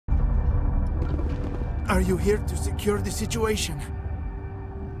Are you here to secure the situation?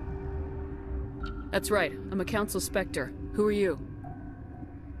 That's right. I'm a Council Spectre. Who are you?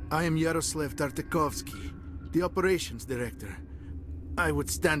 I am Yaroslav Tartakovsky, the operations director. I would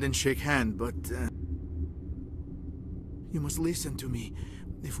stand and shake hand, but... You must listen to me.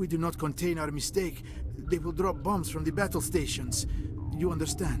 If we do not contain our mistake, they will drop bombs from the battle stations. You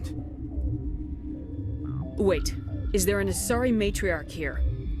understand? Wait. Is there an Asari matriarch here?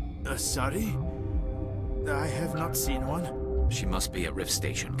 Asari? I have not seen one. She must be at Rift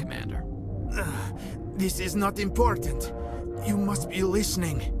Station, Commander. This is not important. You must be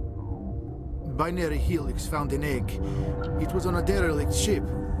listening. Binary Helix found an egg. It was on a derelict ship,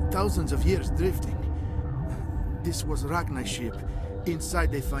 thousands of years drifting. This was Ragnai's ship.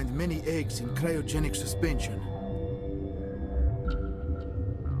 Inside they find many eggs in cryogenic suspension.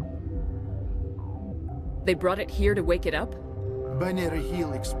 They brought it here to wake it up? Binary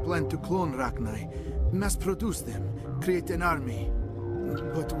Helix planned to clone Ragnai, mass-produce them, create an army.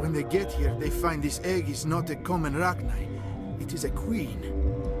 But when they get here, they find this egg is not a common Ragnai. It is a queen.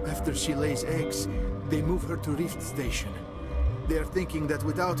 After she lays eggs, they move her to Rift Station. They are thinking that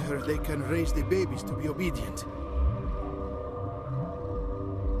without her, they can raise the babies to be obedient.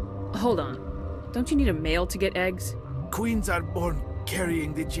 Hold on. Don't you need a male to get eggs? Queens are born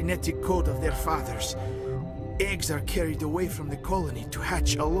carrying the genetic code of their fathers. Eggs are carried away from the colony to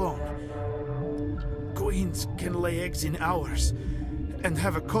hatch alone. Queens can lay eggs in hours and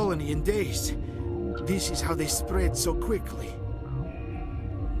have a colony in days. This is how they spread so quickly.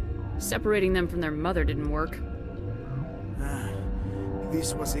 Separating them from their mother didn't work.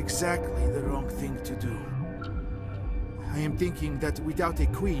 This was exactly the wrong thing to do. I am thinking that without a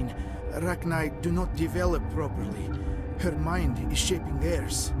queen, Ragnai do not develop properly. Her mind is shaping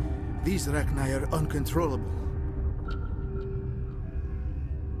theirs. These Ragnai are uncontrollable.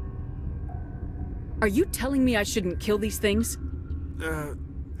 Are you telling me I shouldn't kill these things?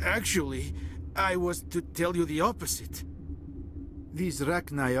 Actually, I was to tell you the opposite. These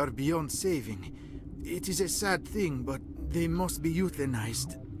Ragnai are beyond saving. It is a sad thing, but they must be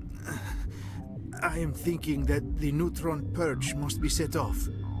euthanized. I am thinking that the neutron purge must be set off.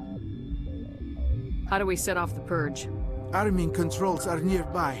 How do we set off the purge? Arming controls are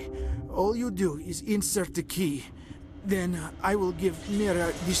nearby. All you do is insert the key. Then I will give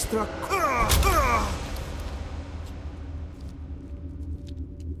Mira destruct...